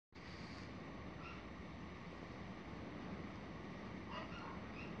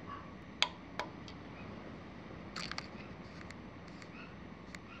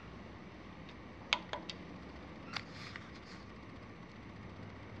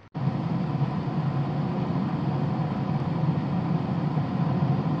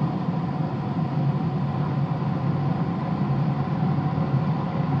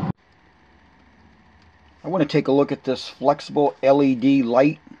want to take a look at this flexible LED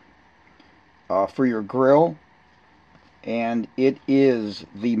light for your grill, and it is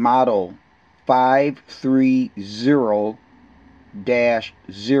the model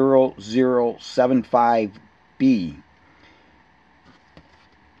 530-0075B,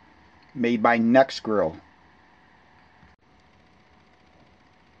 made by Nexgrill.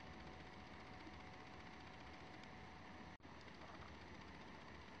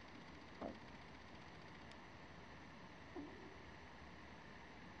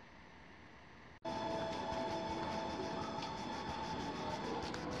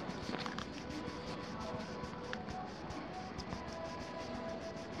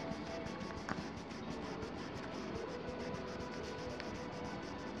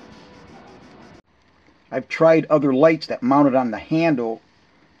 I've tried other lights that mounted on the handle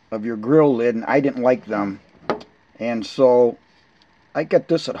of your grill lid, and I didn't like them. And so I got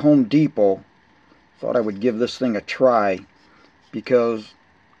this at Home Depot. Thought I would give this thing a try, because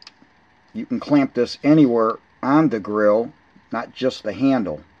you can clamp this anywhere on the grill, not just the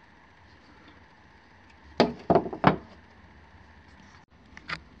handle.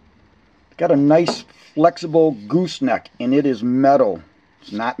 Got a nice flexible gooseneck, and it is metal.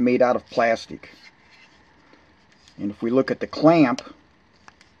 It's not made out of plastic. And if we look at the clamp,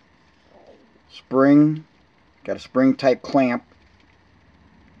 spring, got a spring type clamp.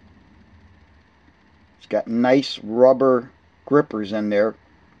 It's got nice rubber grippers in there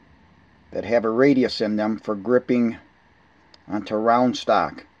that have a radius in them for gripping onto round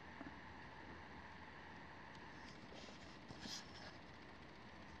stock.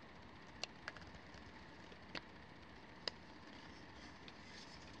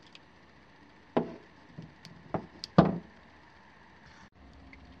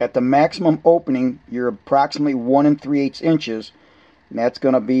 At the maximum opening, you're approximately 1 3/8 inches, and that's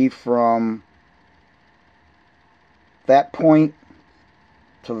going to be from that point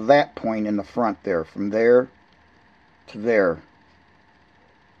to that point in the front there, from there to there.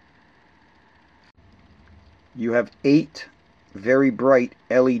 You have 8 very bright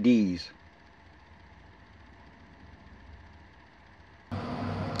LEDs.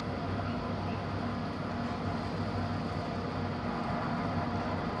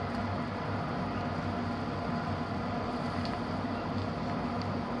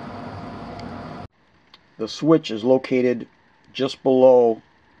 The switch is located just below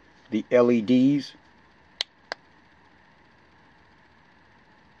the LEDs.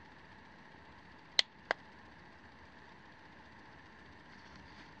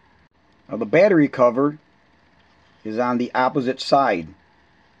 Now the battery cover is on the opposite side,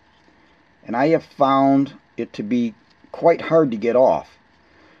 and I have found it to be quite hard to get off.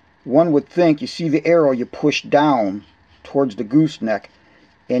 One would think, you see the arrow, you push down towards the gooseneck,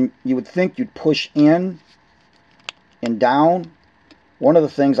 and you would think you'd push in and down. One of the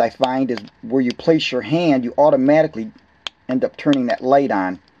things I find is where you place your hand, you automatically end up turning that light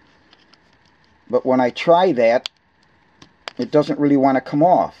on. But when I try that, it doesn't really want to come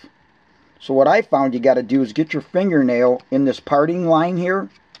off. So what I found you got to do is get your fingernail in this parting line here.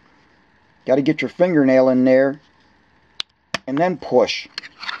 Got to get your fingernail in there and then push.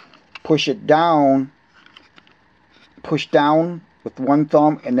 Push it down. Push down with one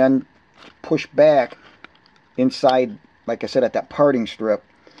thumb and then push back inside, like I said, at that parting strip.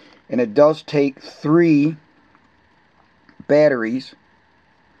 And it does take 3 batteries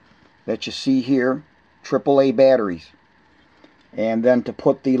that you see here, AAA batteries. And then to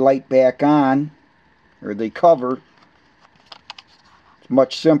put the light back on, or the cover, it's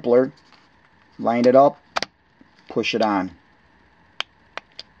much simpler. Line it up, push it on.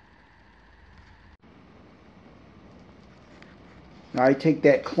 Now I take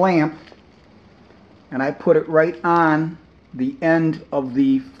that clamp and I put it right on the end of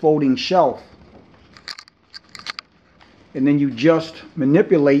the folding shelf. And then you just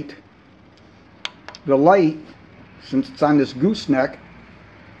manipulate the light, since it's on this gooseneck,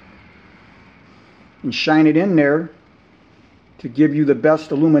 and shine it in there to give you the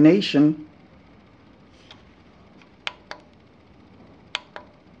best illumination.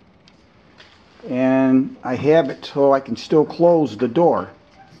 And I have it so I can still close the door.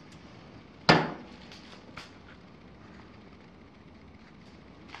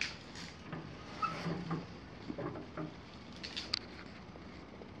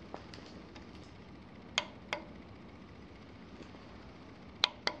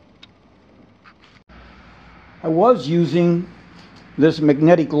 I was using this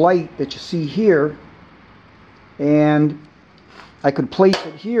magnetic light that you see here, and I could place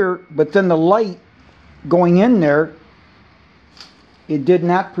it here, but then the light going in there, it did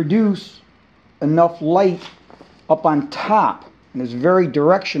not produce enough light up on top, and it's very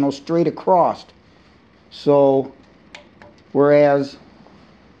directional straight across. So whereas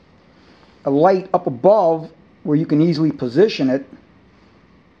a light up above where you can easily position it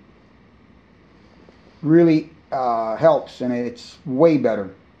really helps, and it's way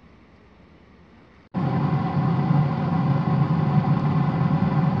better.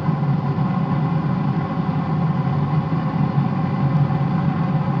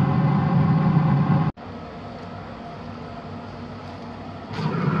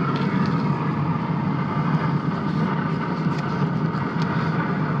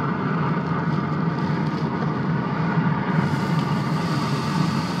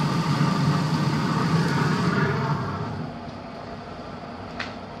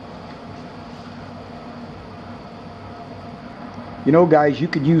 You know, guys, you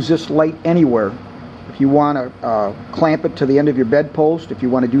could use this light anywhere. If you want to clamp it to the end of your bedpost, if you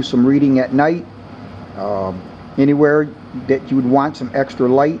want to do some reading at night, anywhere that you would want some extra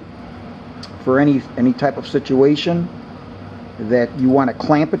light for any type of situation that you want to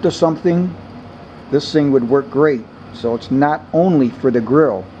clamp it to something, this thing would work great. So it's not only for the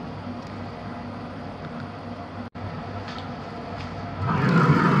grill.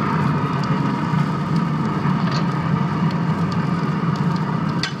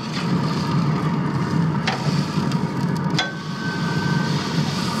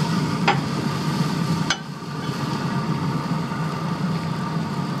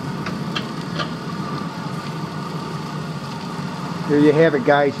 There you have it,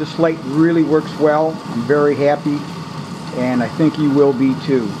 guys. This light really works well. I'm very happy, and I think you will be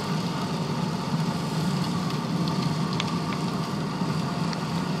too.